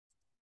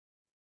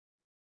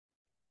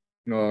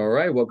All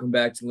right, welcome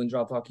back to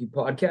Lindrop Hockey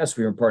Podcast.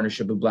 We are in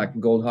partnership with Black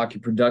and Gold Hockey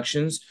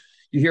Productions.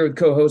 You're here with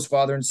co-host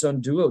father and son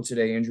duo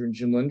today, Andrew and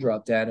Jim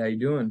Lindrop. Dad, how you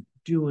doing?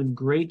 Doing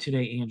great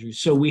today, Andrew.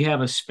 So we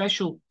have a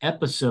special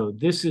episode.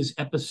 This is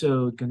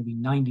episode going to be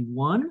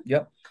 91,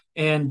 Yep.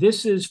 and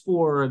this is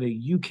for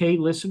the UK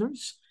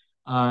listeners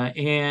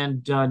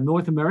and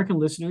North American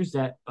listeners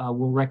that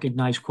will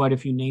recognize quite a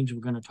few names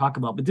we're going to talk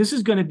about. But this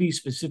is going to be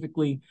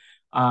specifically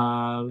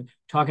uh,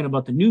 talking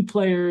about the new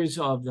players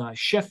of the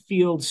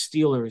Sheffield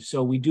Steelers.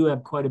 So we do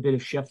have quite a bit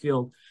of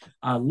Sheffield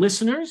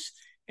listeners,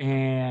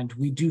 and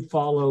we do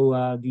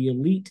follow the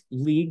elite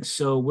league.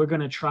 So we're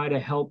going to try to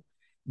help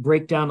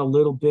break down a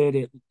little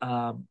bit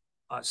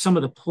some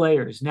of the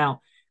players.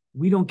 Now,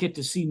 we don't get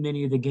to see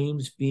many of the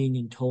games being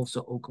in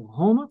Tulsa,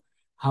 Oklahoma.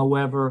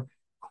 However,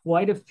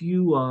 quite a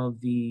few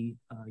of the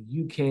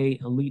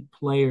UK elite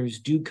players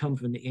do come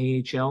from the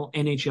AHL,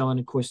 NHL, and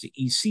of course the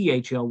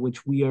ECHL,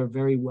 which we are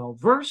very well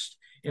versed.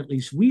 At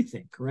least we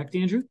think. Correct,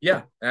 Andrew?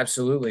 Yeah,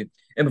 absolutely.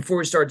 And before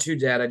we start too,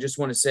 Dad, I just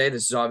want to say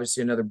this is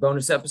obviously another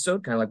bonus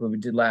episode, kind of like what we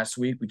did last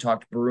week. We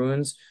talked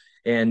Bruins.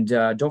 And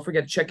don't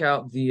forget to check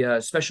out the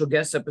special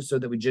guest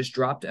episode that we just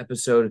dropped,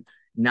 episode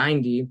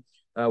 90,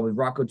 with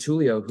Rocco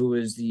Tullio, who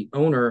is the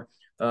owner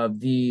of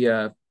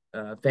the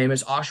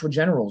famous Oshawa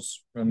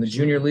Generals from the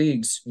junior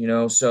leagues.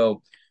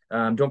 So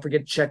don't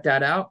forget to check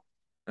that out.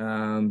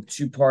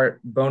 Two-part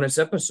bonus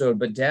episode.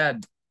 But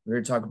Dad, we're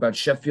here to talk about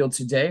Sheffield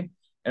today.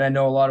 And I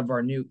know a lot of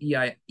our new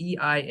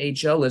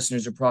EIHL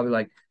listeners are probably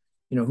like,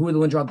 who are the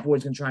Lindrop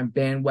boys going to try and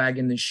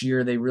bandwagon this year?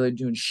 Are they really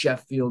doing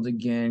Sheffield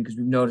again? Because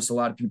we've noticed a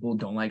lot of people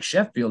don't like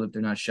Sheffield if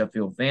they're not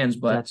Sheffield fans.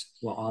 But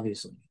Well,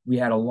 obviously. we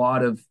had a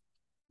lot of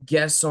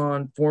guests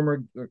on,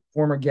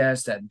 former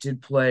guests that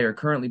did play or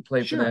currently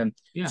play for them.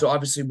 Yeah. So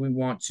obviously we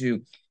want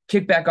to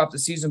kick back off the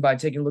season by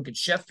taking a look at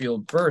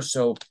Sheffield first.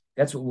 So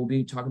that's what we'll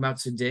be talking about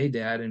today,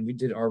 Dad. And we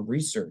did our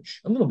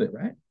research a little bit,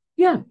 right?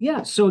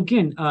 Yeah. So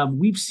again,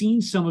 we've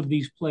seen some of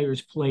these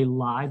players play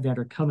live that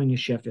are coming to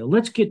Sheffield.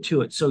 Let's get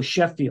to it. So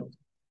Sheffield.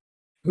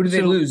 Who did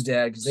they lose,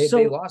 Dad? Because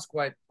they lost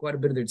quite a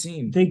bit of their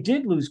team. They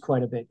did lose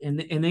quite a bit, and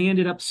they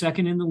ended up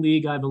second in the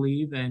league, I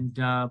believe. And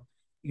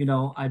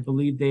I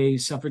believe they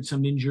suffered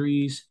some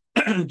injuries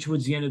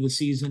towards the end of the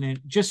season, and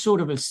just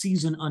sort of a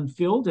season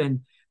unfilled.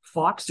 And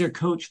Fox, their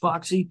coach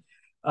Foxy,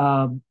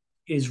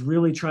 is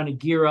really trying to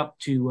gear up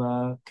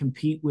to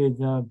compete with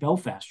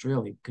Belfast,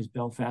 really, because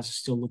Belfast is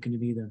still looking to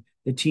be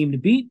the team to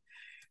beat.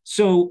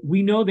 So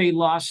we know they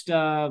lost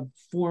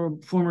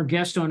former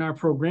guest on our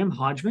program,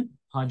 Hodgman.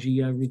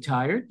 Haji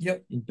retired.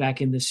 Yep.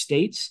 Back in the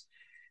States.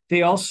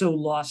 They also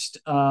lost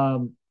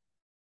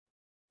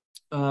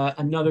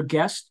another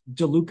guest,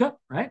 DeLuca,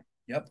 right?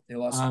 Yep. They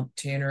lost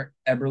Tanner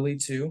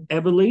Eberle, too.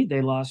 Eberle.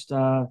 They lost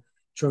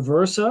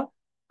Traversa.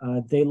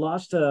 They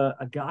lost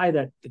a guy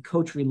that the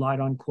coach relied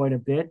on quite a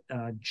bit,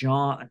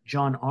 John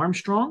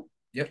Armstrong.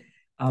 Yep.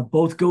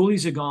 Both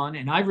goalies are gone,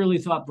 and I really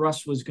thought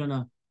Bruss was going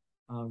to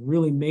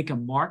really make a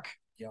mark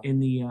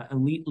in the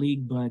elite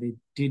league, but it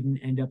didn't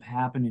end up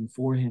happening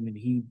for him, and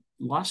he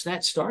lost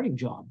that starting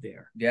job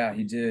there. Yeah,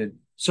 he did.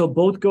 So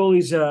both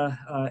goalies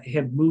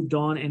have moved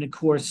on, and of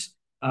course,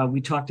 we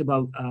talked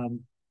about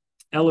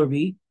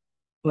Ellerby,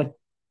 but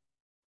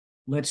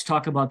let's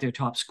talk about their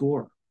top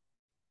scorer,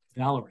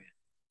 Valorant.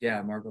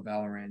 Yeah, Marco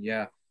Valorant.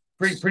 Yeah,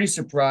 pretty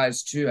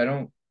surprised too. I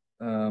don't.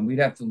 We'd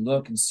have to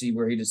look and see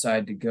where he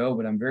decided to go,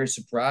 but I'm very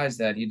surprised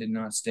that he did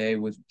not stay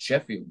with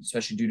Sheffield,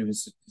 especially due to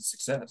his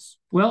success.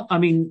 Well, I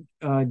mean,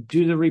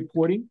 due to the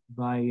reporting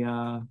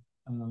by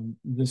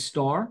the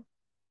Star,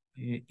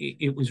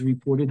 it was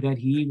reported that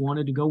he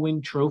wanted to go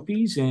win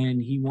trophies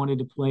and he wanted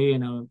to play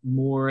in a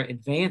more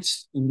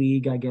advanced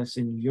league, I guess,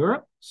 in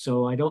Europe.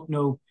 So I don't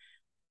know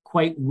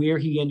quite where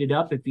he ended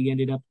up, if he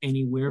ended up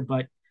anywhere,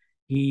 but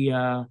he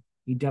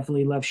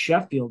definitely left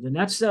Sheffield, and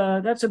that's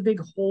a big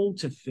hole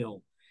to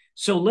fill.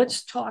 So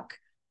let's talk.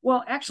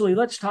 Well, actually,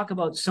 let's talk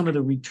about some of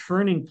the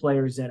returning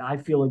players that I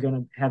feel are going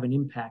to have an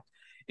impact.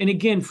 And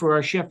again, for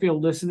our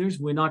Sheffield listeners,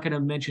 we're not going to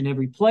mention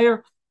every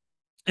player,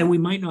 and we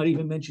might not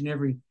even mention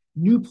every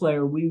new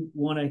player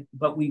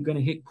but we're going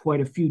to hit quite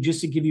a few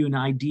just to give you an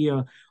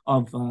idea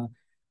of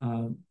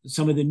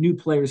some of the new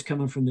players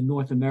coming from the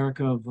North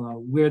America, of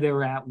where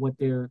they're at, what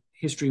their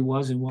history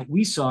was, and what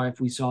we saw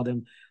if we saw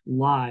them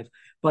live.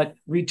 But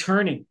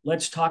returning,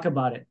 let's talk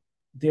about it.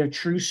 Their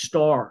true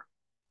star,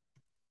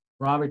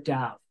 Robert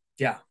Dow.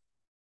 Yeah.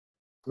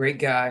 Great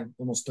guy,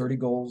 almost 30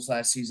 goals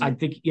last season. I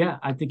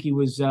think he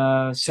was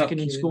second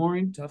in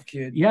scoring. Tough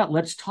kid. Yeah,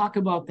 let's talk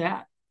about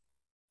that.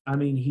 I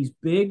mean, he's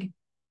big.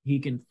 He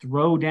can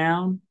throw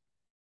down,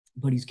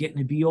 but he's getting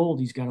to be old.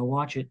 He's got to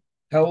watch it.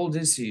 How old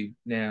is he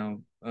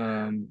now?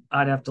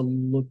 I'd have to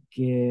look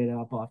it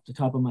up off the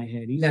top of my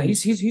head.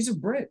 He's a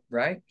Brit,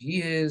 right?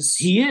 He is.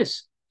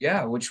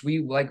 Yeah, which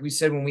like we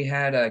said when we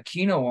had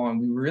Keno on,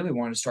 we really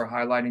wanted to start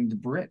highlighting the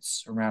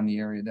Brits around the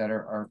area that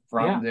are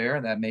from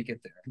there, that make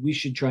it there. We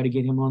should try to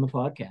get him on the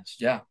podcast.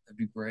 Yeah, that'd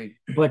be great.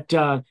 But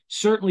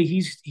certainly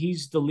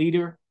he's the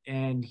leader,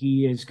 and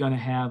he is going to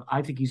have,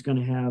 I think he's going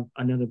to have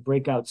another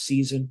breakout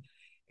season.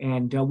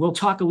 And we'll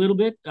talk a little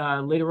bit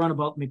later on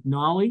about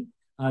McNally,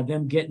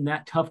 them getting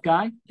that tough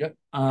guy. Yep.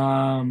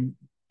 And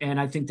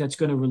I think that's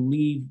going to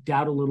relieve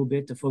doubt a little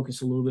bit to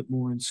focus a little bit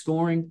more on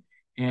scoring.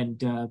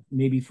 And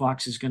maybe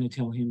Fox is going to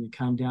tell him to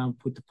calm down,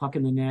 put the puck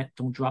in the net,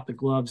 don't drop the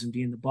gloves, and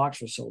be in the box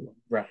for so long.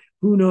 Right.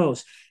 Who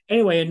knows?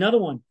 Anyway, another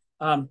one.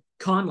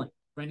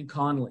 Brendan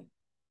Conley.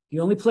 He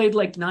only played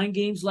like 9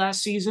 games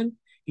last season.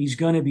 He's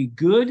going to be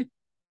good.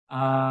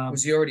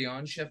 Was he already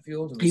on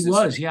Sheffield? He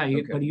was, yeah.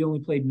 But he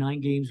only played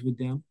 9 games with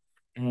them.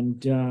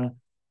 And, I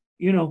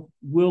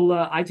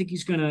think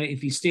he's going to,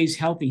 if he stays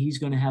healthy, he's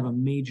going to have a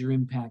major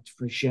impact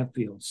for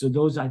Sheffield. So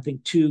those, I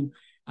think, 2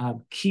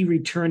 key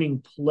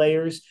returning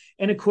players.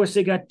 And, of course,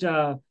 they got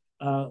Latal,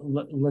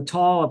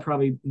 I'll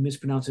probably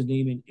mispronounce his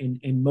name,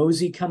 and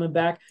Mosey coming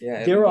back.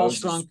 Yeah, they're all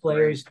strong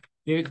players.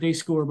 They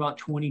score about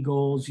 20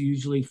 goals,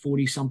 usually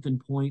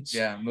 40-something points.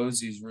 Yeah,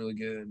 Mosey's really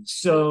good.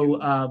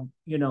 So,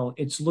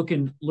 it's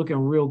looking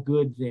real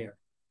good there.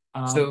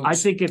 I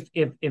think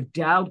if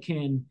Dowd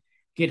can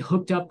get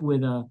hooked up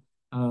with a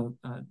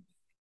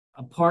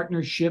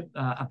partnership,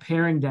 a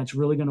pairing that's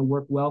really going to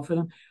work well for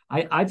them,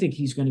 I think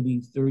he's going to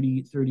be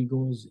 30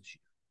 goals this year.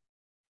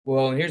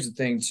 Well, and here's the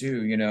thing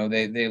too.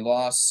 They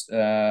lost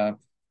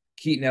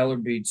Keaton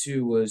Ellerby too,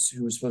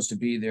 who was supposed to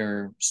be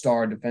their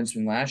star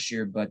defenseman last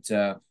year, but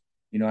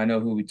I know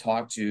who we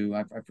talked to.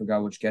 I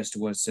forgot which guest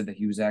it was, said that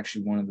he was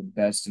actually one of the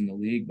best in the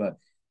league, but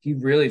he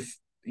really,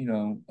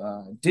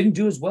 didn't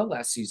do as well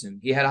last season.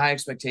 He had high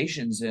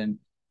expectations, and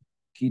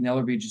Keaton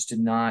Ellerby just did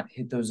not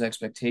hit those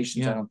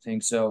expectations. Yeah. I don't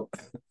think so.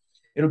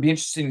 It'll be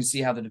interesting to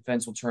see how the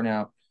defense will turn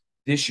out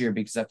this year,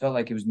 because I felt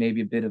like it was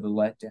maybe a bit of a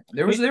letdown.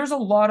 There was a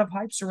lot of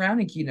hype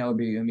surrounding Keaton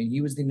Ellerby. I mean,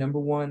 he was the number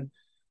 1,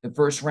 the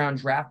first round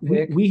draft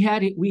pick. We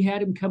had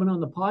him coming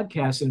on the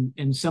podcast,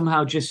 and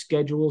somehow just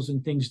schedules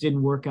and things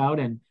didn't work out,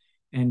 and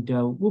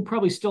we'll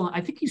probably still. I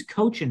think he's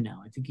coaching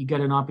now. I think he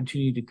got an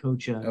opportunity to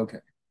coach.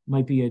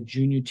 Might be a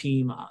junior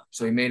team.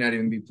 So he may not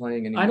even be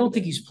playing anymore. I don't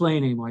think he's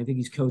playing anymore. I think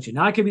he's coaching.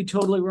 Now I could be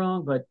totally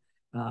wrong, but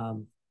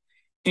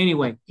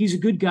anyway, he's a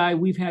good guy.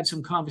 We've had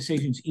some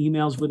conversations,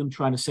 emails with him,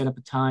 trying to set up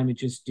a time. It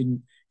just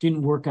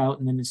didn't work out,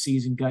 and then the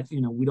season got.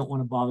 We don't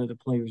want to bother the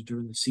players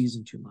during the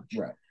season too much.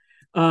 Right.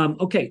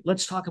 Okay,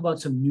 let's talk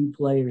about some new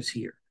players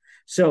here.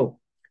 So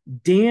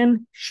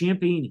Dan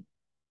Champagny.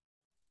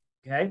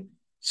 Okay.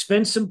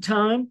 Spent some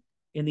time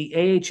in the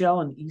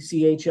AHL and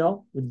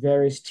ECHL with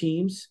various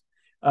teams.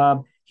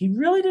 He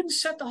really didn't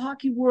set the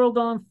hockey world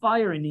on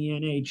fire in the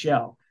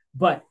NHL,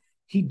 but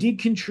he did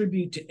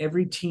contribute to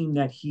every team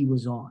that he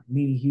was on,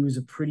 meaning he was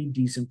a pretty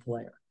decent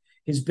player.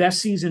 His best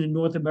season in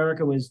North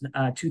America was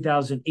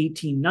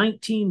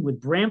 2018-19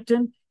 with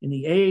Brampton in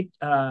the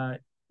I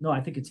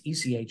think it's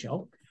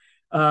ECHL,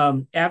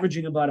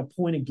 averaging about a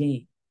point a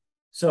game.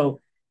 So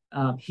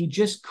he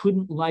just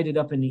couldn't light it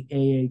up in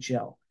the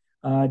AHL.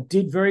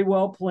 Did very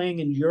well playing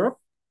in Europe.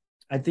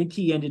 I think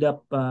he ended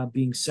up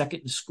being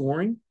second in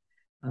scoring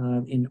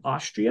in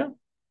Austria.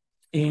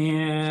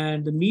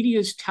 And the media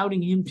is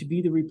touting him to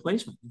be the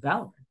replacement.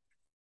 Valid.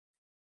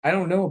 I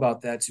don't know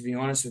about that, to be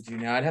honest with you.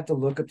 Now, I'd have to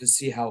look up to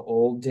see how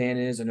old Dan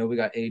is. I know we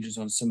got ages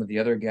on some of the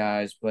other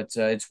guys, but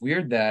it's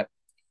weird that,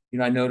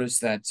 I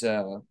noticed that,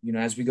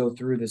 as we go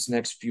through this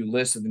next few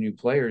lists of the new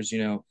players,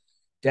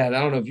 Dad,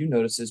 I don't know if you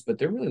noticed this, but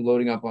they're really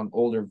loading up on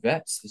older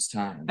vets this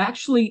time.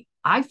 Actually,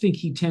 I think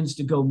he tends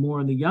to go more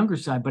on the younger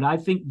side, but I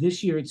think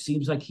this year it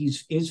seems like he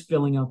is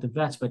filling out the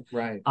vets. But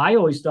right. I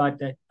always thought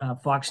that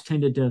Fox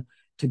tended to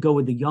go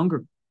with the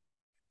younger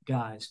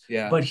guys.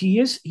 Yeah. But he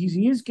is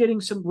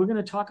getting some. We're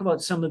going to talk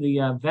about some of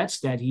the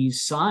vets that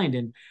he's signed,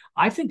 and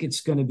I think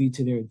it's going to be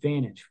to their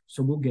advantage.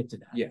 So we'll get to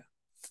that. Yeah.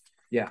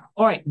 Yeah.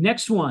 All right.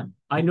 Next one.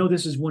 I know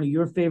this is one of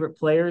your favorite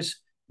players,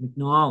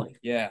 McNally.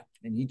 Yeah.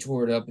 And he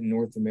tore it up in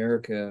North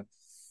America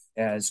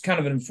as kind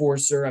of an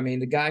enforcer. I mean,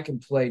 the guy can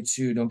play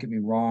too, don't get me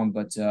wrong,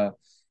 but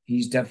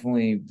he's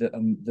definitely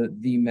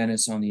the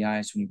menace on the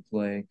ice when you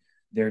play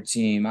their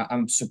team.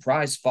 I'm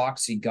surprised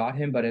Foxy got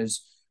him, but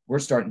as we're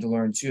starting to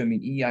learn too, I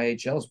mean,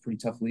 EIHL is a pretty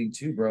tough league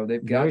too, bro.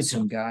 They've got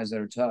some guys that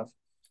are tough.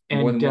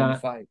 More than one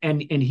fight.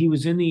 And he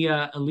was in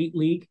the Elite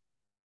League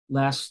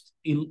last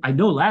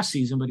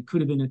season, but it could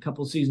have been a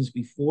couple seasons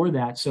before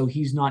that. So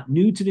he's not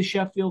new to the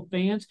Sheffield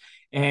fans,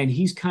 and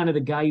he's kind of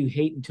the guy you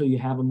hate until you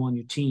have him on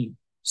your team.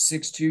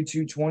 6'2",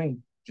 220,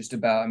 just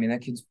about. I mean,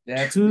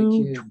 that's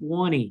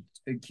 220. It's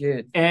a big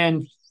kid.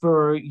 And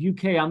for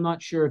UK, I'm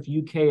not sure if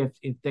UK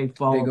if they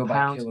follow they go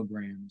pounds, by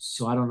kilograms.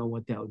 So I don't know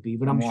what that would be,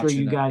 but I'm sure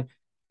you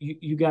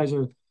guys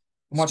are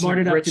smart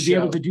enough to be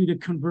able to do the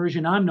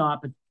conversion. I'm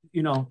not, but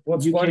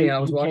what's funny, I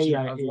was watching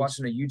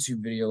a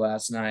YouTube video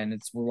last night, and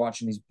we're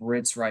watching these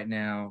Brits right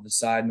now, the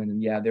sidemen,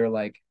 and yeah, they're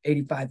like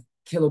 85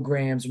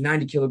 kilograms or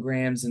 90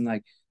 kilograms, and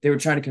like they were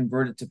trying to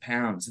convert it to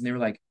pounds, and they were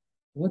like,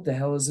 what the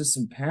hell is this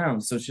in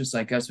pounds? So it's just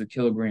like us with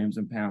kilograms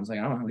and pounds. Like,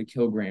 I don't know how many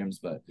kilograms,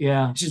 but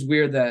yeah, it's just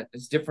weird that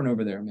it's different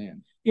over there,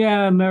 man.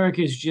 Yeah,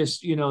 America's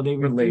just, they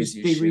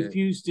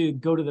refuse to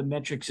go to the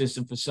metric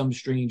system for some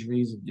strange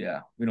reason.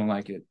 Yeah, we don't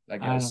like it, I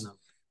guess. I don't know.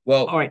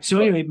 Well, all right. So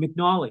anyway,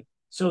 McNally.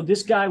 So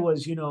this guy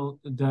was,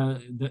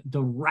 the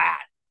rat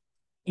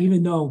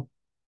even though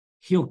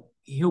he'll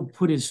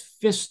put his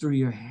fist through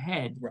your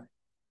head. Right.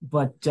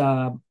 But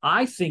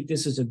I think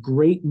this is a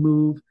great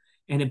move,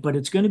 but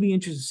it's going to be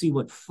interesting to see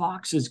what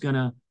Fox is going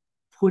to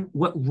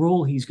what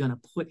role he's going to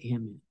put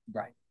him in.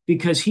 Right.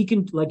 Because he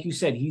can, like you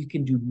said, he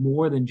can do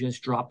more than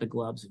just drop the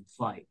gloves and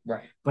fight.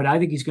 Right. But I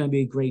think he's going to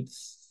be a great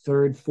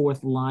third,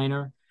 fourth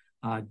liner.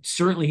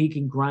 Certainly he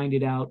can grind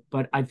it out,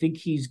 but I think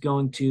he's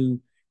going to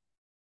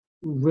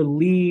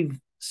relieve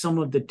some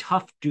of the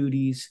tough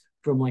duties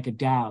from like a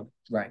Dowd.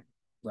 Right.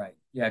 Right.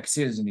 Yeah, because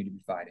he doesn't need to be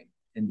fighting.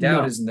 And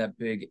Dowd isn't that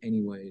big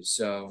anyway,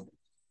 so.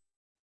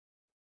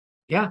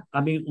 Yeah,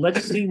 I mean,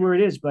 let's see where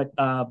it is. But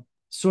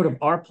sort of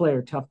our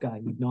player, tough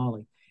guy,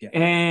 McNally. Yeah.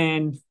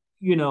 And,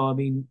 I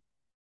mean,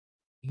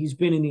 he's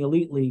been in the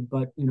elite league,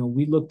 but,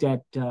 we looked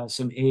at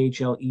some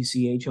AHL,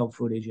 ECHL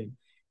footage, and,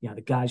 yeah,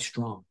 the guy's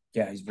strong.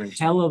 Yeah, he's very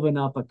hell of an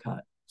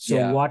uppercut.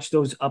 So watch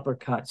those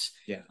uppercuts.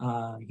 Yeah.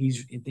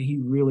 He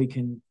really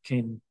can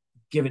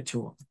give it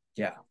to him.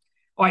 Yeah.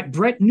 All right,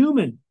 Brett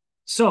Newman.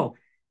 So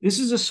this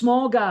is a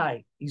small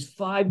guy. He's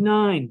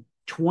 5'9",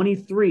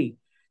 23.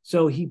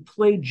 So he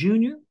played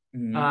junior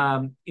in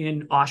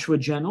Oshawa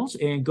Generals.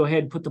 And go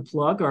ahead and put the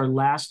plug, our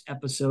last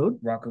episode.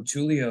 Rocco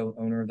Tullio,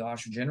 owner of the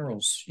Oshawa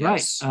Generals.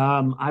 Yes.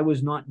 Right. I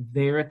was not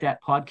there at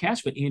that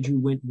podcast, but Andrew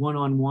went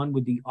one-on-one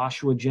with the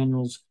Oshawa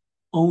Generals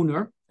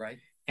owner. Right.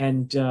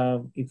 And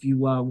if you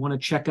want to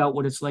check out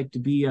what it's like to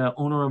be an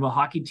owner of a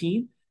hockey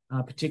team,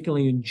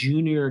 particularly in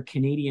junior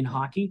Canadian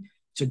hockey,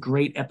 it's a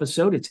great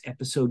episode. It's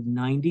episode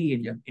 90,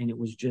 and it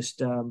was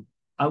just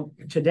out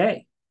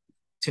today.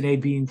 Today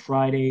being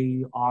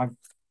Friday,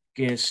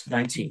 August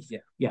 19th.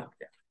 Yeah.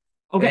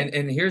 Okay.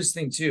 And here's the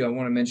thing, too. I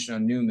want to mention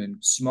on Newman.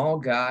 Small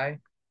guy.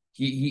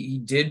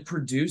 He did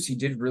produce. He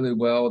did really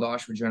well with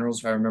Oshawa Generals,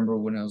 if I remember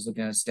when I was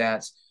looking at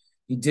stats.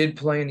 He did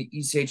play in the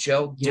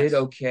ECHL, did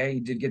okay. He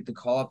did get the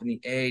call up in the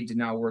A, did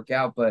not work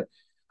out. But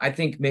I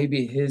think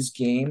maybe his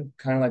game,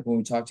 kind of like when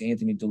we talked to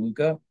Anthony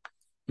DeLuca,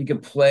 he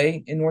could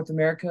play in North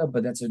America,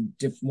 but that's a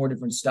more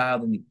different style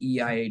than the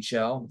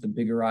EIHL, the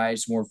bigger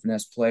eyes, more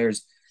finesse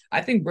players.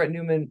 I think Brett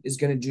Newman is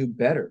going to do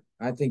better.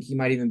 I think he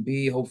might even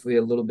be, hopefully,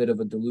 a little bit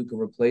of a DeLuca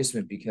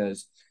replacement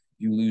because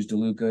you lose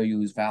DeLuca, you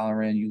lose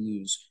Valorant, you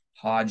lose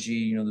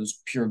Haji,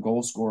 those pure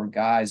goal scorer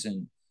guys.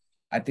 And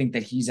I think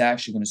that he's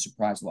actually going to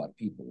surprise a lot of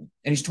people.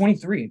 And he's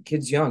 23.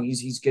 Kid's young.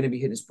 He's going to be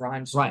hitting his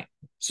prime. Right.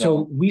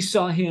 So we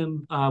saw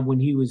him when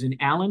he was in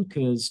Allen,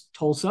 because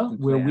Tulsa,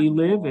 where we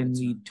live, and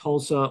the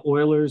Tulsa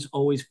Oilers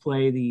always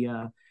play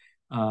the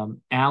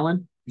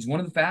Allen. He's one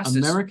of the fastest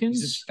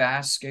Americans. He's a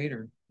fast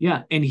skater.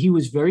 Yeah, and he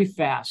was very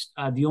fast.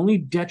 The only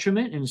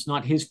detriment, and it's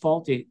not his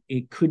fault,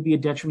 it could be a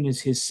detriment,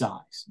 is his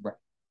size. Right.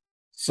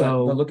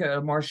 So but look at a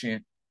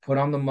Marchand. Put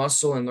on the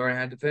muscle and learn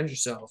how to defend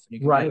yourself.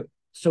 And you can do it.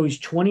 So he's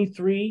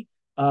 23.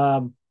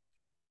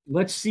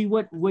 Let's see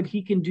what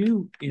he can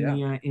do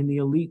in the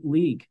elite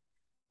league.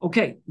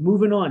 Okay,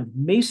 moving on.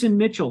 Mason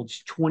Mitchell,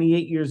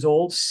 28 years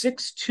old,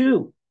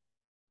 6'2",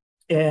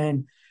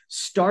 and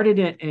started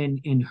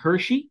in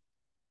Hershey,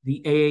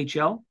 the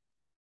AHL,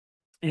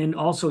 and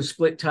also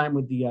split time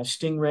with the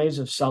Stingrays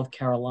of South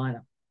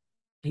Carolina.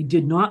 He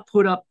did not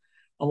put up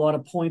a lot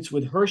of points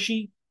with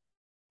Hershey,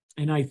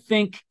 and I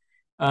think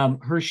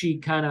Hershey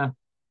kind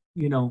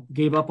of,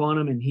 gave up on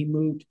him, and he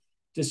moved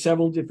to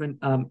several different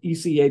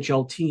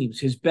ECHL teams.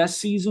 His best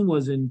season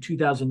was in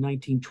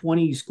 2019-20.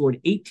 He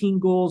scored 18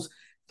 goals,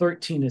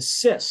 13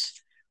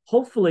 assists.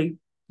 Hopefully,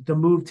 the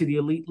move to the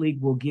Elite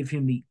League will give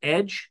him the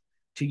edge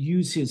to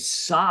use his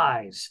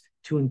size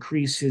to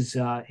increase his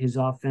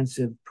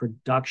offensive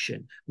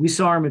production. We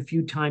saw him a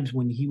few times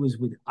when he was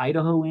with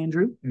Idaho,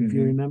 Andrew, if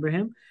you remember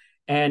him.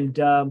 And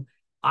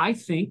I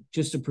think,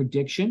 just a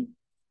prediction,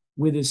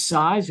 with his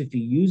size, if he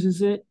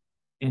uses it,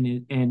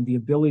 and the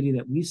ability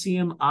that we see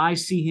him, I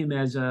see him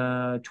as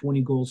a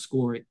 20-goal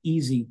scorer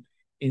easy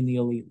in the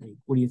Elite League.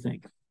 What do you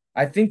think?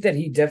 I think that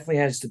he definitely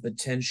has the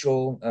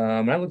potential.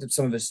 When I looked at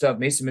some of his stuff,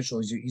 Mason Mitchell,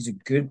 he's a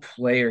good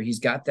player. He's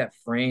got that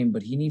frame,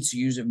 but he needs to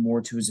use it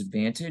more to his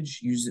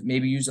advantage.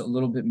 Maybe use it a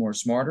little bit more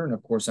smarter. And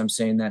of course, I'm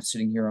saying that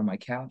sitting here on my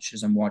couch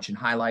as I'm watching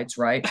highlights,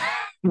 right?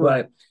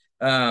 Right.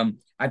 But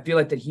I feel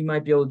like that he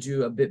might be able to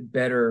do a bit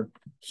better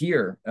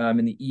here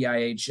in the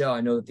EIHL. I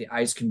know that the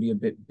ice can be a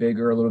bit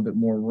bigger, a little bit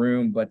more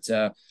room, but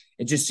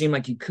it just seemed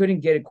like he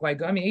couldn't get it quite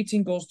good. I mean,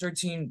 18 goals,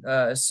 13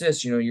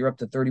 assists, you're up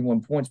to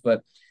 31 points,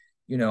 but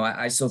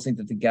I still think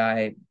that the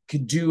guy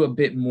could do a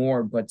bit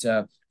more, but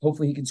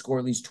hopefully he can score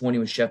at least 20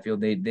 with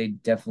Sheffield. They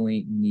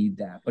definitely need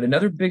that. But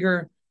another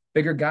bigger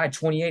guy,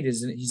 28,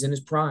 he's in his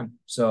prime.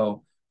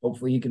 So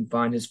hopefully he can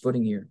find his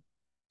footing here.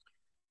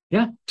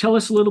 Yeah. Tell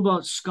us a little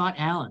about Scott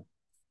Allen.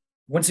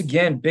 Once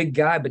again, big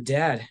guy, but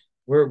Dad,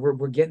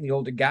 we're getting the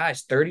older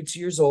guys. 32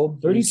 years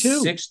old,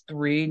 32,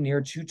 6'3",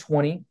 near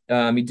 220.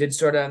 He did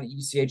start out in the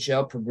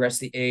ECHL, progressed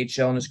the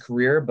AHL in his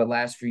career, but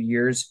last few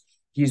years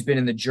he's been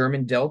in the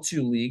German Del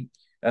 2 league.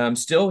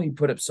 Still, he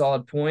put up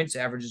solid points,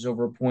 averages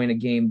over a point a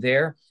game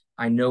there.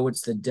 I know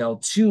it's the Del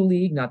 2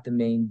 league, not the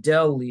main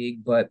Del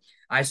league, but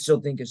I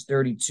still think it's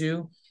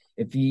 32.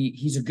 If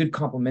he's a good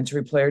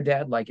complementary player,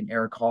 Dad, like an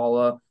Eric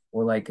Halla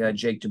or like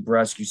Jake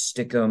DeBrusque. You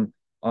stick them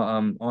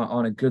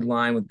on a good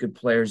line with good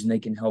players, and they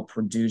can help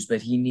produce.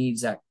 But he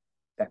needs that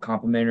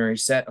complementary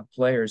set of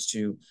players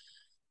to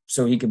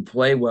so he can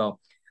play well.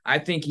 I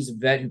think he's a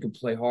vet who can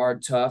play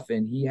hard, tough,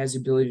 and he has the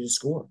ability to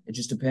score. It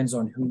just depends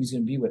on who he's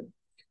going to be with.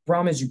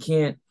 Problem is, you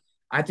can't.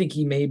 I think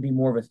he may be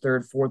more of a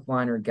third, fourth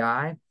liner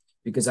guy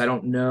because I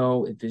don't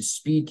know if his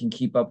speed can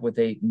keep up with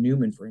a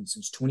Newman, for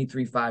instance,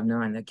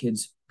 23.59. That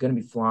kid's going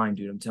to be flying,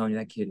 dude. I'm telling you,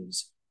 that kid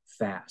is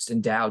fast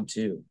and Dowd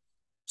too.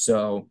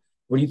 So,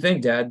 what do you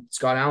think, Dad?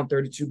 Scott Allen,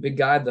 32, big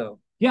guy though.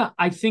 Yeah,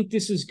 I think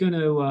this is going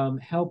to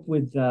help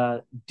with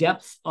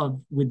depth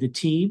of with the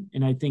team,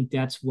 and I think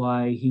that's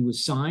why he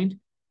was signed.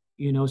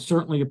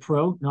 Certainly a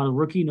pro, not a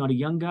rookie, not a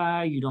young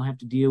guy. You don't have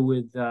to deal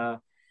with,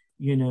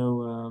 you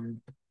know,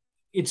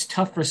 it's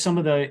tough for some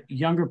of the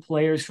younger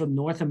players from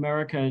North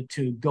America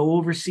to go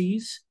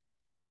overseas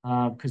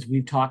because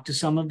we've talked to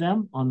some of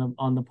them on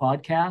the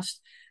podcast.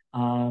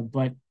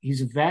 But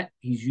he's a vet;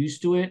 he's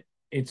used to it.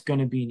 It's going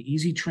to be an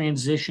easy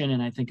transition,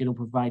 and I think it'll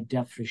provide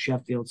depth for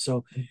Sheffield.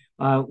 So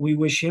we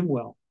wish him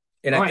well.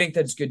 And I think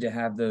that's good to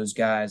have those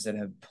guys that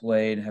have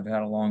played, have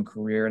had a long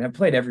career, and have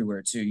played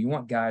everywhere too. You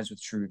want guys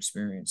with true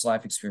experience,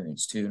 life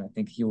experience too. And I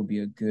think he will be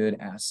a good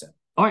asset.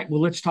 All right.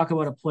 Well, let's talk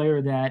about a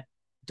player that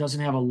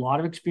doesn't have a lot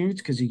of experience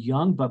because he's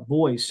young, but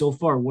boy, so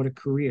far, what a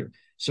career.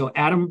 So,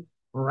 Adam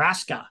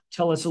Raska,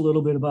 tell us a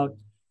little bit about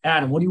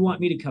Adam. What do you want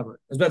me to cover?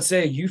 I was about to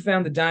say, you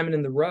found the diamond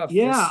in the rough.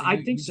 Yeah,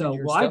 I think so.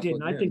 Well, I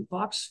didn't. I think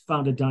Fox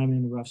found a diamond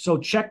in the rough. So,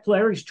 Czech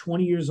player, he's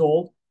 20 years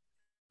old.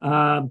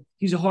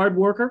 He's a hard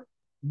worker,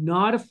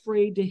 not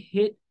afraid to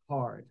hit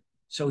hard.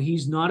 So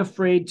he's not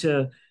afraid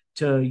to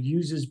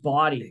use his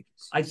body.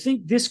 I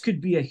think this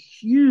could be a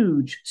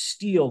huge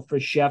steal for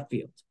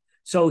Sheffield.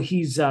 So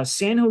he's a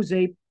San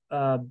Jose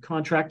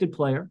contracted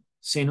player,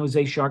 San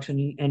Jose Sharks in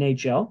the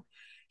NHL.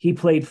 He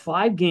played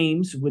 5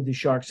 games with the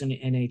Sharks in the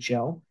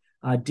NHL.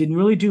 Didn't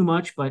really do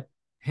much, but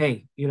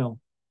hey,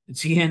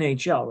 it's the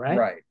NHL,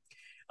 right?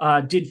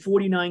 Right. Did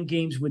 49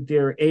 games with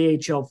their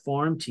AHL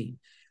farm team.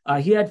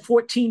 He had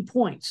 14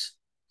 points.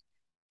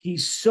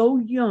 He's so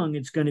young,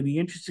 it's going to be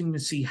interesting to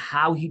see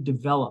how he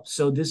develops.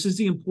 So this is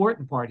the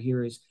important part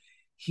here is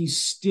he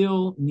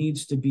still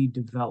needs to be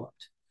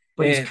developed.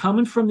 But he's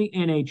coming from the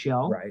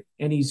NHL, right?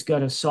 And he's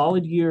got a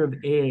solid year of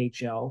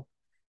AHL.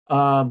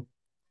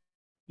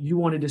 You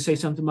wanted to say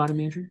something about him,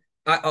 Andrew?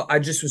 I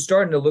just was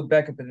starting to look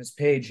back up at his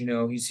page.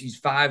 He's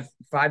 5'10",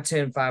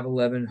 5'11",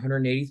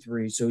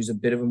 183. So he's a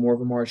bit of a more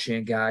of a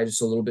Marchand guy,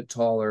 just a little bit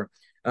taller.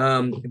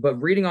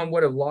 But reading on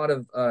what a lot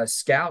of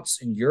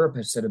scouts in Europe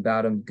have said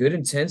about him, good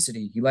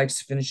intensity. He likes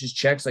to finish his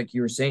checks, like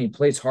you were saying. He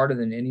plays harder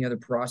than any other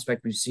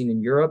prospect we've seen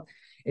in Europe,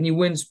 and he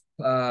wins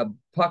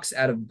pucks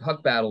out of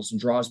puck battles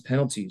and draws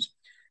penalties.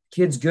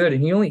 Kid's good,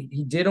 and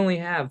he did only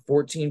have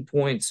 14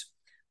 points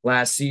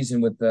last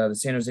season with the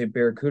San Jose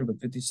Barracuda, with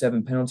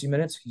 57 penalty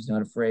minutes. He's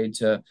not afraid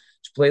to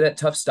play that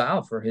tough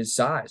style for his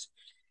size.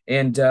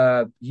 And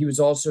he was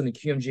also in the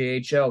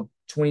QMJHL,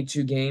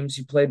 22 games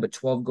he played, but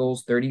 12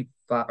 goals,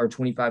 35 or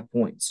 25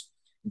 points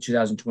in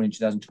 2020,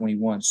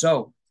 2021.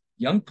 So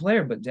young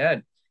player, but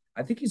Dad,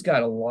 I think he's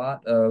got a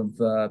lot of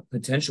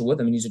potential with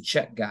him. And he's a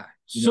Czech guy.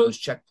 Those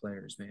Czech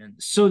players, man.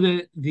 So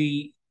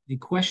the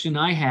question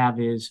I have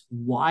is,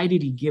 why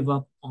did he give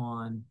up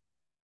on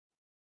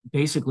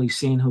basically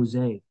San Jose?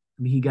 I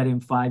mean, he got in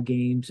 5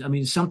 games. I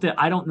mean, something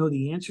I don't know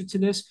the answer to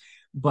this,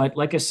 but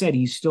like I said,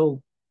 he's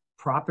still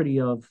property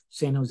of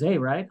San Jose,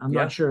 right? I'm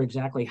not sure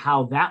exactly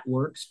how that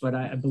works, but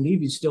I believe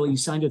he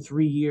signed a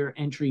 3-year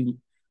entry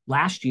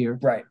last year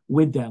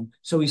with them.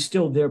 So he's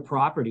still their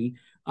property.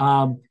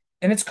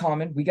 And it's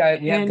common. We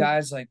have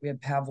guys like we have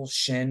Pavel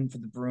Shen for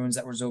the Bruins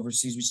that was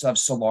overseas. We still have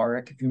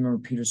Solaric. If you remember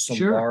Peter Solaric,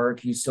 sure.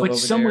 He's still over there.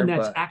 But someone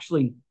that's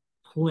actually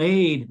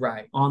played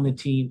on the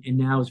team and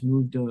now has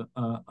moved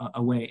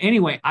away.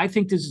 Anyway, I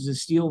think this is a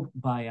steal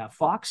by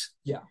Fox.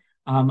 Yeah.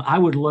 I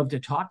would love to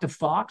talk to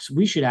Fox.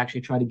 We should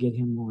actually try to get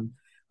him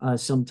on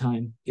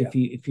sometime if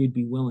he'd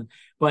be willing.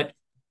 But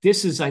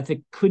this is, I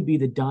think, could be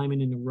the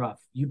diamond in the rough.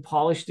 You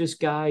polish this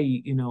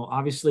guy.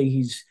 Obviously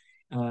he's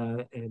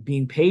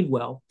being paid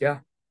well. Yeah.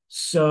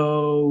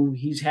 So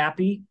he's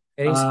happy.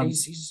 And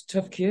he's a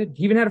tough kid.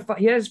 He even had a fight.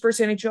 He had his first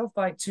NHL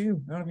fight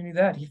too. I don't know if you knew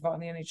that. He fought in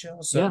the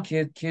NHL. So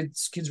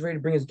kid's ready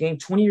to bring his game.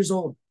 20 years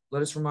old.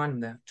 Let us remind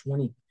him that.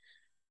 20.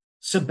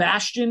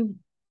 Sebastian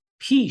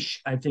Piche,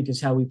 I think is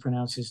how we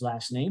pronounce his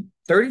last name.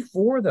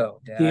 34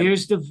 though, Dad.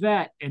 There's the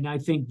vet, and I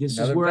think this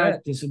is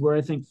where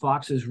I think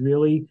Fox is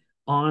really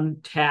on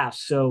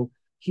task. So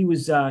he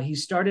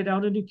started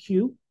out in the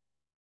Q,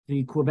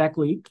 the Quebec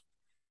League.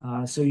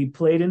 So he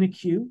played in the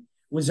Q,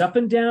 was up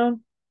and down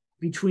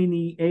between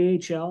the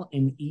AHL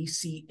and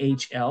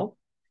ECHL,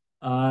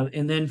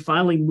 and then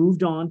finally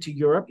moved on to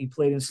Europe. He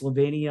played in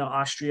Slovenia,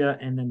 Austria,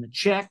 and then the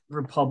Czech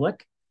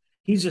Republic.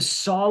 He's a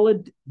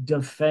solid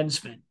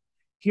defenseman.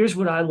 Here's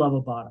what I love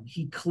about him.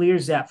 He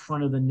clears that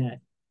front of the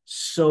net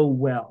so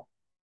well.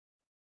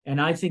 And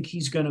I think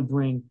he's going to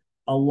bring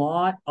a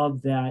lot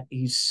of that.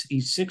 He's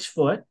 6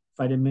 foot, if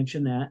I didn't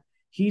mention that.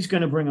 he's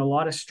going to bring a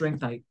lot of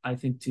strength, I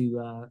think,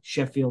 to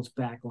Sheffield's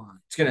back line.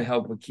 It's going to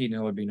help with Keaton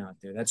Ellerby not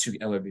there. That's who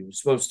Ellerby was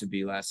supposed to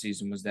be last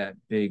season, was that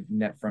big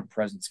net front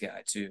presence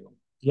guy too.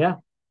 Yeah,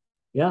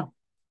 yeah.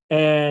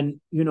 And,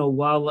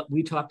 while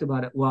we talked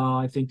about it, while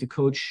I think the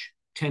coach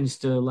tends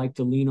to like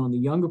to lean on the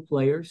younger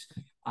players,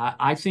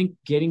 I think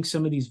getting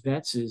some of these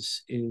vets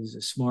is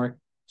a smart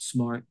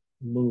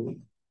move.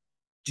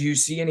 Do you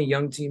see any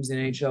young teams in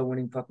NHL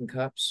winning fucking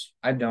cups?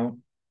 I don't.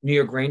 New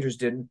York Rangers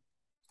didn't.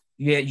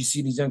 Yeah, you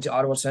see these young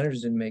Ottawa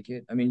Senators didn't make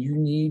it. I mean, you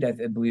need, I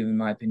believe, in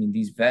my opinion,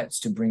 these vets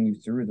to bring you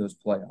through those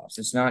playoffs.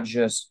 It's not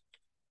just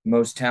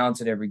most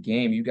talented every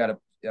game. You got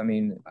to, I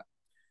mean,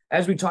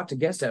 as we talked to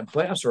guests at,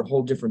 playoffs are a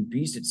whole different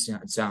beast, it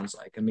sounds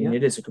like. I mean,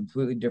 It is a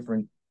completely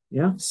different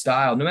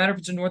style, no matter if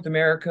it's in North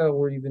America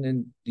or even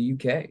in the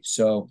UK.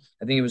 So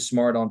I think it was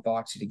smart on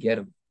Foxy to get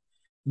him.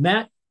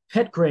 Matt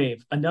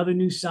Petgrave, another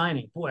new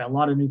signing. Boy, a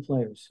lot of new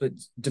players. But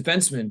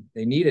defensemen,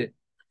 they need it.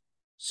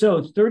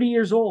 So 30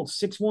 years old,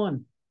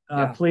 6'1",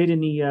 played in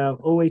the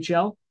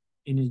OHL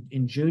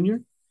in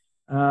junior.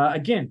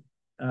 Again,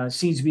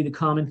 seems to be the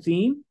common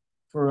theme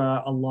for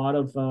a lot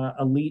of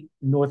elite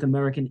North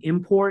American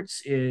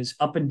imports is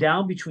up and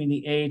down between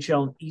the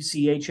AHL and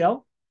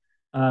ECHL.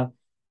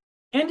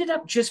 Ended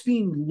up just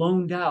being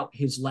loaned out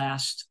his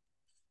last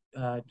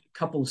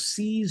couple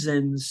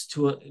seasons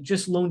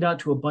just loaned out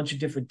to a bunch of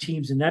different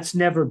teams, and that's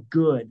never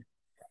good.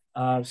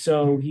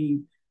 So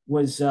he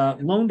was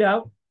loaned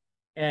out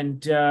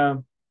and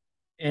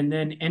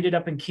then ended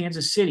up in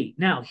Kansas City.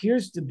 Now,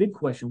 here's the big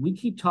question. We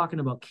keep talking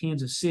about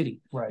Kansas City.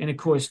 Right. And, of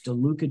course,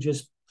 DeLuca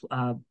just,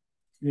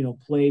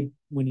 played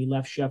when he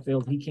left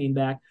Sheffield. He came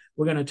back.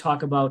 We're going to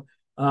talk about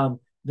the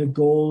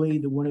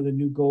goalie, one of the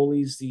new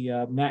goalies,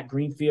 the Matt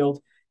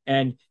Greenfield,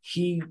 and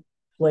he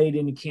played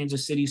in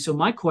Kansas City. So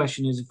my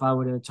question is, if I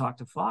were to talk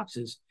to Fox,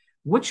 is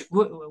what's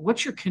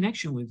your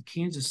connection with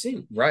Kansas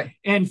City? Right.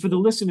 And for the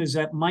listeners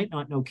that might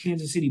not know,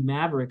 Kansas City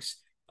Mavericks,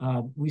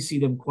 we see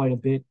them quite a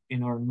bit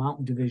in our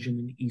Mountain Division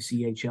in the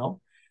ECHL.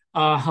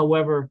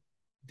 However,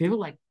 they were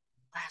like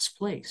last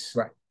place,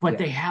 right? But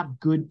they have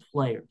good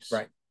players,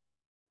 right?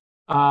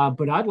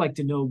 But I'd like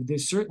to know.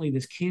 There's certainly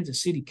this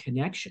Kansas City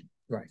connection,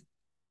 right?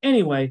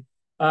 Anyway,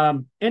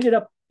 ended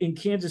up in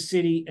Kansas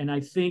City, and I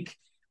think,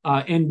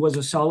 and was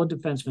a solid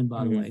defenseman,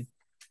 by the way.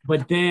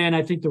 But then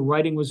I think the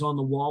writing was on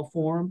the wall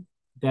for him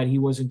that he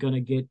wasn't going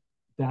to get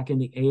back in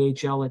the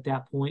AHL at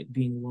that point,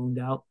 being loaned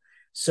out.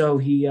 So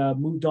he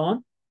moved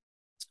on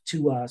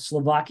to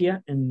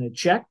Slovakia and the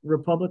Czech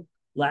Republic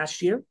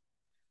last year.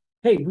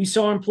 Hey, we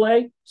saw him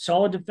play,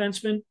 solid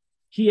defenseman.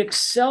 He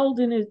excelled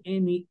in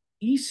the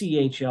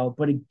ECHL,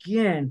 but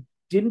again,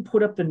 didn't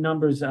put up the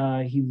numbers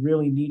he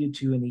really needed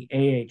to in the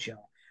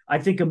AHL. I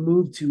think a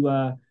move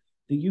to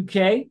the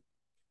UK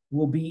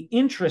will be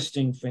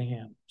interesting for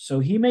him. So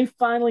he may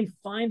finally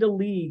find a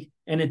league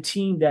and a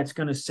team that's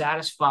going to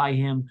satisfy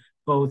him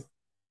both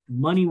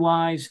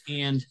money-wise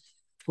and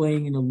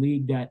playing in a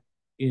league that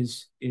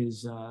is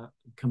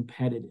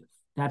competitive.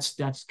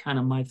 That's kind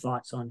of my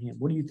thoughts on him.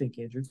 What do you think,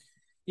 Andrew?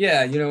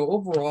 Yeah,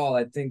 overall,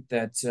 I think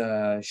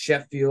that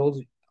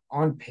Sheffield,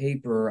 on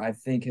paper, I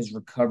think has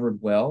recovered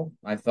well.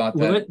 I thought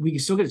that we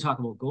still got to talk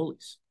about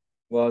goalies.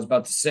 Well, I was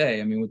about to say,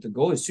 I mean, with the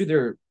goalies too,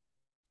 they're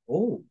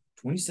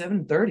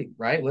 27-30,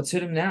 right? Let's hit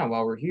them now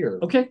while we're here.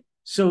 Okay,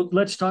 so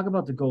let's talk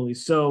about the goalies.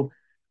 So,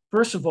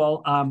 first of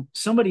all,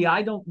 somebody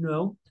I don't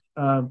know,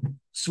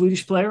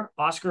 Swedish player,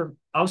 Oscar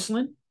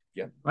Auslin.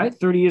 Yeah. Right,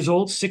 30 years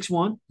old,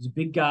 6'1". He's a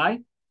big guy.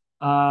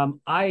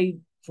 From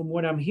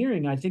what I'm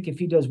hearing, I think if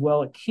he does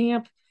well at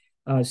camp,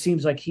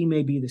 seems like he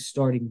may be the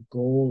starting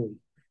goalie.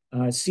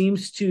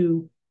 Seems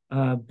to,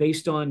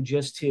 based on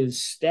just his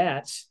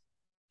stats,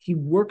 he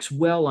works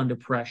well under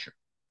pressure.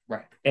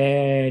 Right.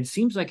 And it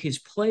seems like his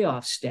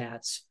playoff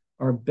stats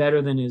are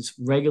better than his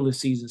regular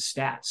season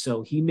stats.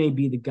 So he may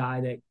be the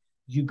guy that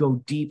you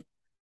go deep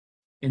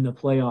in the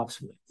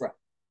playoffs with. Right.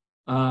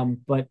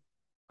 But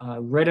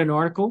read an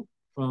article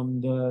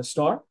from the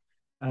Star,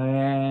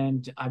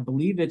 and I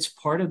believe it's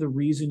part of the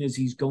reason is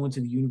he's going to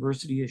the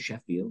University of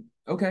Sheffield.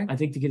 Okay. I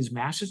think to get his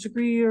master's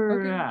degree,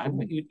 or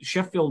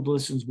Sheffield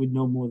listeners would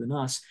know more than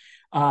us.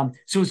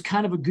 So it's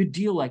kind of a good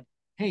deal. Like,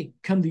 hey,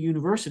 come to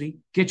university,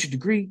 get your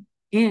degree,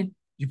 and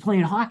you're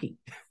playing hockey.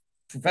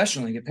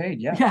 Professionally, get paid.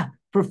 Yeah. Yeah,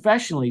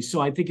 professionally.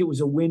 So I think it was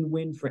a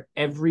win-win for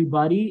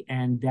everybody,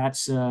 and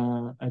that's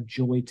a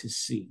joy to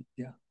see.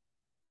 Yeah.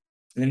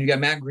 And then you got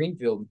Matt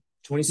Greenfield,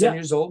 27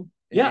 years old.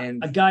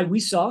 And a guy we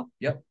saw.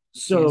 Yep.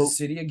 So Kansas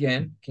City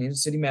again,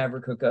 Kansas City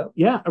Maverick hookup.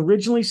 Yeah,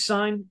 originally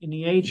signed in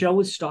the AHL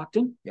with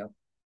Stockton. Yep.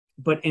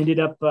 But ended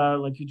up,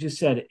 like you just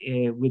said,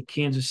 with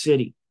Kansas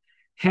City.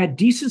 Had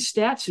decent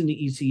stats in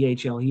the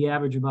ECHL. He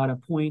averaged about a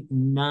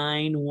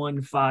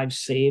 .915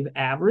 save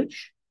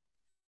average.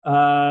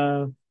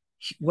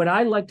 What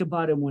I liked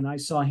about him when I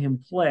saw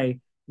him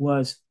play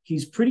was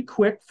he's pretty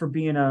quick for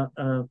being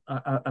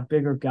a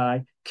bigger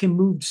guy, can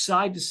move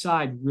side to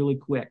side really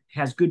quick,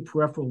 has good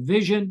peripheral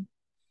vision,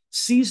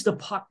 sees the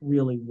puck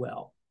really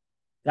well.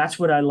 That's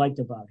what I liked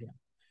about him.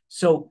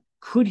 So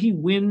Could he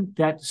win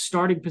that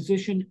starting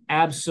position?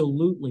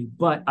 Absolutely.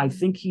 But I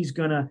think he's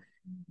going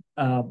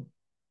to,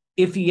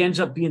 if he ends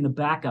up being the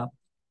backup,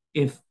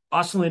 if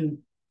Oslin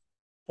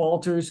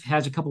falters,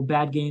 has a couple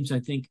bad games, I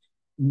think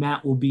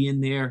Matt will be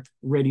in there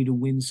ready to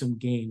win some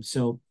games.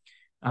 So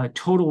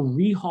total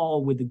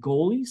rehaul with the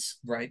goalies.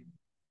 Right.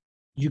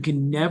 You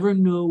can never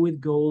know with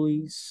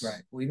goalies.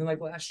 Right. Well, even like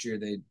last year,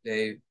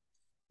 they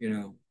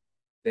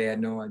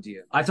had no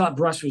idea. I thought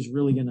Bruss was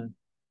really going to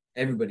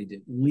Everybody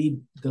did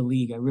lead the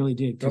league. I really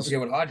did. Don't forget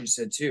what Hodges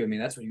said too. I mean,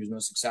 that's what he was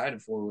most excited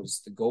for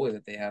was the goalie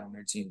that they had on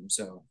their team.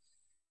 So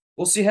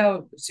we'll see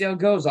how it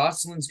goes.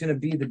 Oslin's going to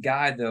be the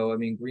guy, though. I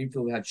mean,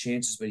 Greenfield had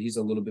chances, but he's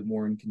a little bit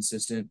more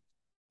inconsistent.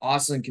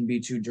 Oslin can be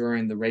too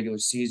during the regular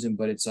season,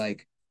 but it's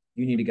like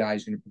you need a guy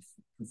who's going to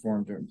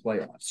perform during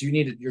playoffs. You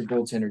need your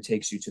goaltender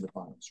takes you to the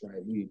finals,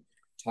 right? We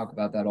talk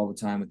about that all the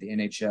time with the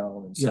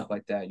NHL and stuff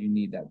like that. You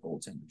need that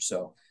goaltender.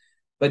 So,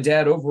 but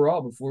Dad,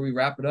 overall, before we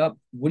wrap it up,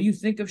 what do you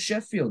think of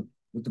Sheffield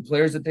with the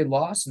players that they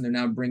lost and they're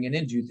now bringing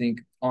in? Do you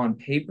think on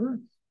paper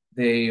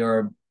they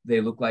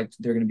look like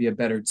they're going to be a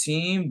better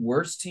team,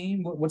 worse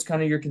team? What's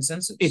kind of your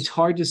consensus? It's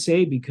hard to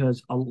say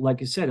because,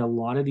 like I said, a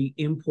lot of the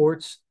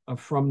imports are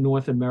from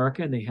North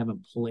America and they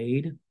haven't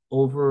played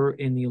over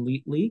in the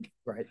Elite League.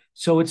 Right.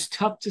 So it's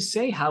tough to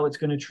say how it's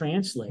going to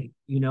translate,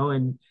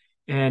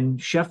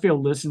 and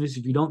Sheffield listeners,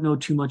 if you don't know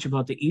too much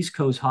about the East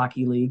Coast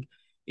Hockey League,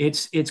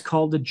 it's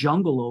called the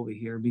jungle over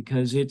here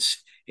because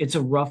it's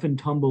a rough and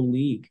tumble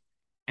league.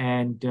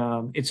 And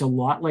it's a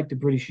lot like the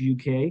British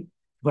UK,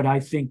 but I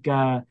think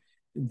the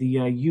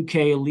UK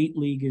Elite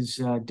League is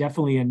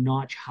definitely a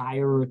notch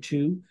higher or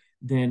two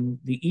than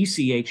the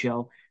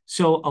ECHL.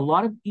 So a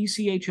lot of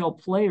ECHL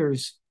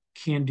players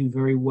can do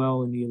very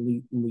well in the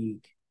Elite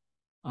League.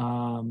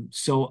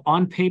 So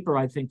on paper,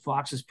 I think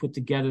Fox has put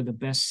together the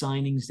best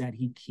signings that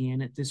he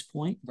can at this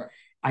point. Right.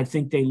 I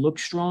think they look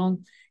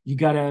strong. You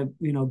got to,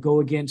 go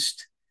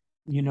against,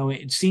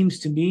 it seems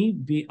to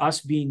me,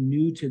 us being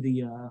new to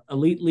the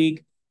Elite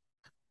League,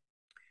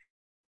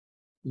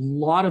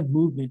 lot of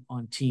movement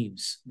on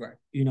teams. Right.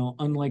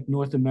 Unlike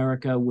North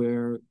America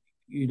where,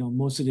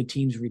 most of the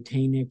teams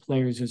retain their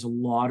players, there's a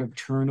lot of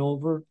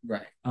turnover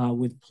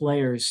with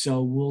players.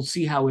 So we'll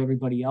see how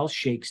everybody else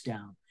shakes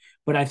down.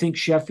 But I think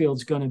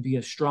Sheffield's going to be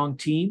a strong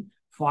team.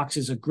 Fox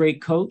is a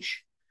great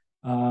coach.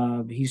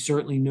 He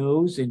certainly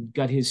knows and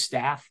got his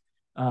staff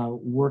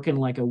working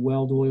like a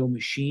well-oiled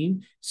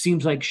machine.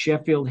 Seems like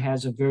Sheffield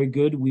has a very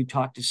good, we've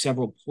talked to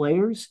several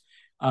players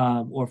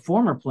or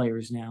former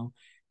players now,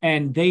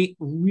 and they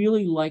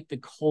really like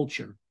the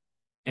culture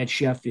at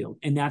Sheffield.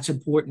 And that's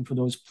important for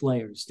those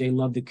players. They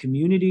love the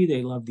community.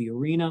 They love the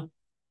arena.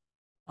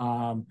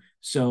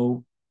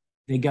 So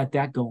they got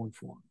that going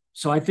for them.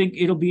 So I think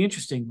it'll be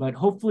interesting, but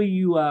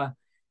hopefully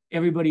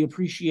everybody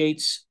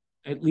appreciates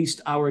at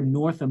least our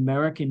North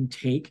American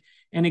take.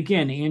 And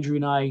again, Andrew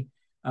and I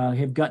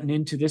have gotten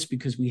into this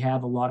because we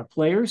have a lot of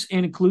players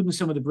and including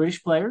some of the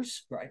British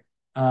players. Right.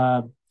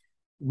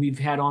 We've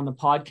had on the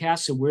podcast.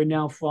 So we're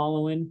now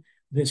following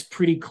this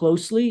pretty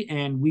closely,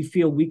 and we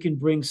feel we can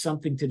bring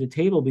something to the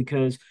table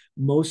because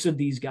most of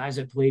these guys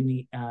that played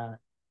in the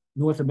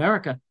North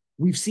America,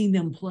 we've seen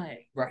them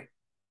play. Right.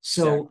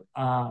 So,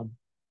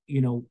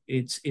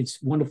 it's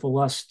wonderful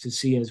us to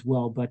see as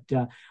well. But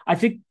I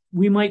think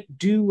we might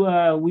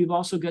do, we've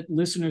also got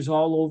listeners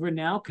all over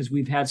now because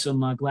we've had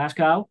some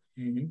Glasgow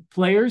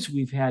players.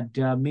 We've had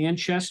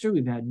Manchester,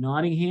 we've had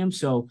Nottingham.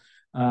 So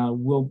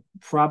we'll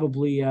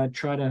probably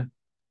try to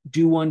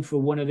do one for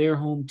one of their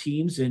home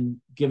teams and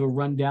give a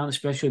rundown,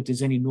 especially if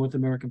there's any North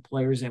American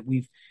players that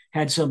we've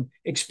had some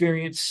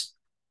experience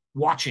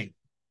watching.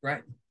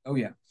 Right. Oh,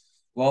 yeah.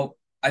 Well,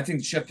 I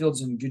think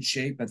Sheffield's in good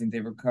shape. I think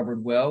they've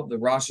recovered well. The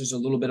roster's a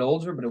little bit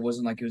older, but it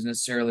wasn't like it was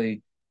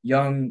necessarily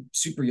young,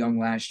 super young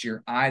last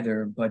year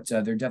either. But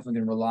they're definitely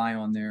going to rely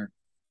on their,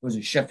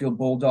 Sheffield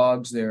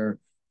Bulldogs, their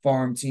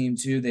farm team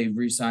too. They've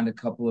re-signed a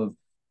couple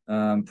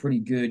of pretty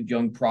good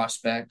young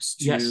prospects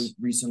too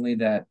recently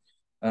that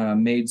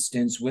made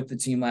stints with the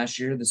team last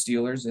year, the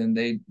Steelers, and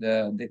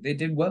they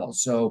did well.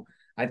 So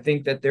I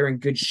think that they're in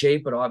good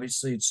shape, but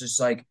obviously it's just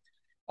like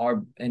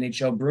our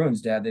NHL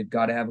Bruins, Dad. They've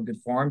got to have a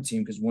good farm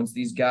team because once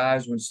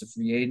the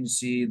free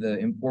agency, the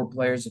import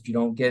players, if you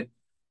don't get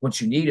what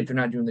you need, if they're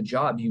not doing the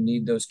job, you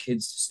need those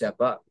kids to step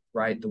up,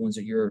 right? The ones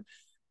that you're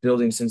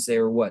building since they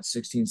were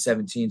 16,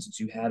 17, since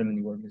you had them in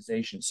the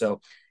organization. So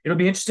it'll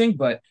be interesting,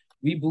 but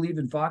we believe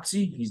in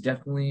Foxy. He's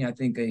definitely, I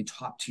think, a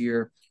top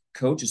tier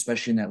coach,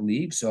 especially in that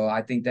league. So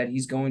I think that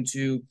he's going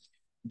to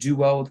do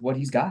well with what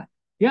he's got.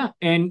 Yeah.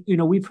 And,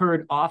 we've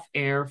heard off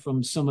air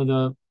from some of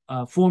the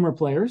former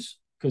players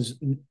because,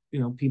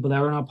 people that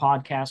are on our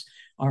podcast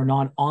are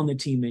not on the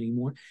team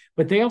anymore,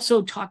 but they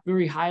also talk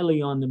very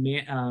highly on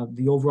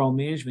the overall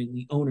management,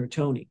 the owner,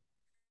 Tony.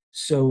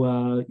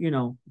 So,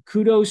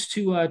 kudos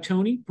to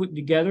Tony putting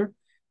together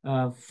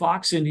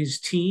Fox and his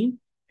team.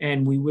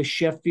 And we wish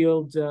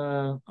Sheffield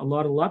a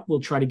lot of luck.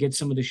 We'll try to get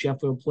some of the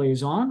Sheffield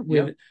players on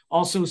with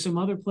also some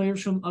other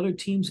players from other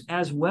teams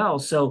as well.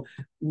 So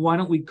why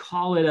don't we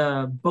call it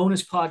a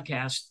bonus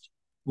podcast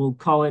we'll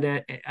call it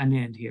an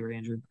end here,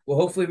 Andrew. Well,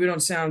 hopefully we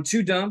don't sound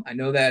too dumb. I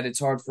know that it's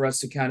hard for us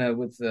to kind of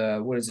with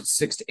what is it,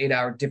 6 to 8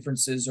 hour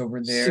differences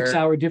over Six there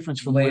hour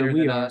difference from where later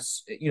we than are.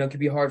 us. It can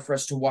be hard for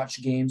us to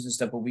watch games and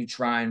stuff, but we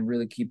try and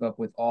really keep up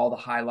with all the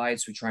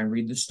highlights. We try and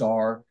read the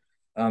Star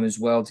as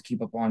well to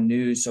keep up on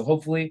news. So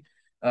hopefully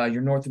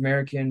your North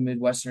American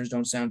Midwesterners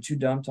don't sound too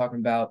dumb talking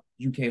about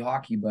UK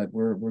hockey, but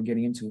we're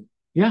getting into it.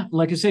 Yeah,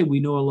 like I say, we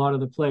know a lot of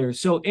the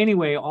players. So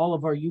anyway, all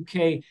of our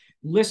UK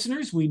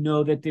listeners, we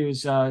know that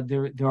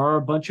there are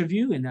a bunch of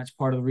you, and that's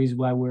part of the reason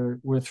why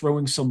we're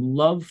throwing some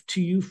love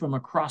to you from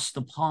across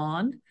the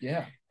pond.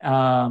 Yeah.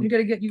 Um,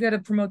 You gotta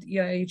promote the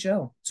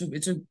EIHL.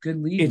 It's a good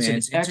league, it's man. an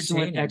It's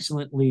excellent, entertaining.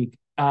 excellent league.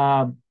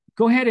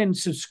 Go ahead and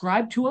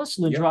subscribe to us,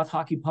 Yep. Lindroth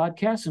Hockey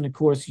Podcast, and of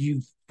course,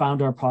 you've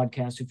found our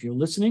podcast if you're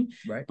listening.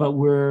 Right. But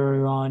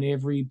we're on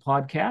every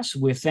podcast.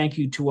 With thank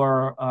you to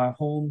our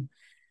home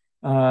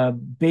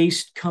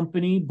based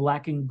company,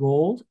 Black and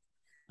Gold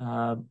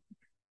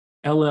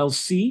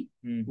LLC,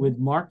 with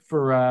Mark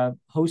for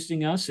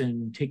hosting us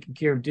and taking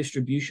care of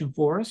distribution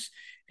for us.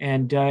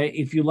 And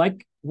if you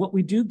like what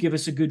we do, give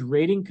us a good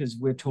rating because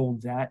we're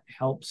told that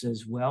helps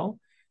as well.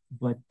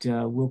 But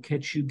we'll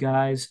catch you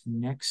guys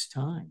next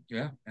time.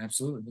 Yeah,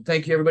 absolutely. Well,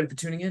 thank you everybody for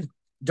tuning in.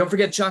 Don't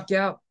forget, Chalk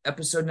Out,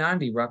 episode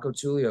 90, Rocco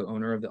Tullio,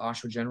 owner of the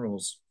Oshawa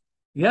Generals.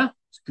 Yeah,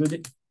 it's good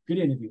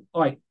interview.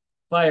 All right.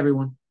 Bye,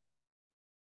 everyone.